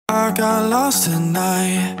I got lost at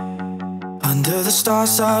night, under the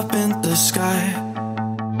stars up in the sky.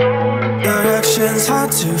 Directions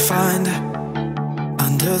hard to find,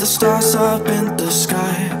 under the stars up in the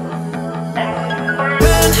sky.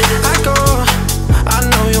 When I go, I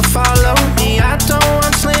know you'll follow me. I don't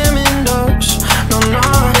want slamming doors, no, no.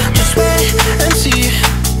 Just wait and see,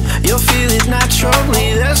 you'll feel it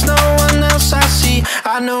naturally. There's no one else I see,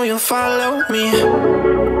 I know you'll follow me.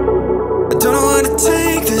 I don't know how to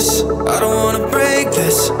take this, I don't wanna break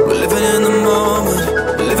this. We're living in the moment,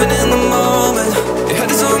 we're living in the moment. Your head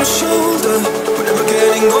is on my shoulder, we're never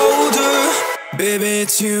getting older. Baby,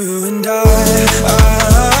 it's you and I.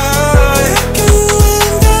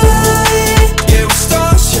 Yeah, we're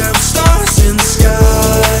stars in the sky.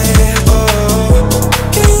 Oh,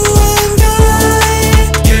 you and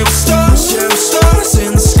I. Yeah, we're stars in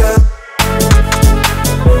the sky.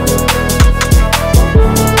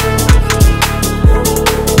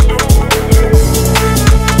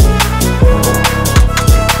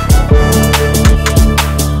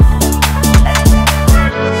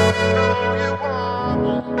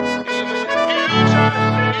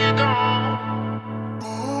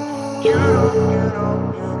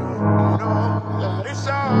 That it's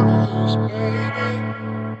ours,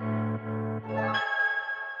 baby.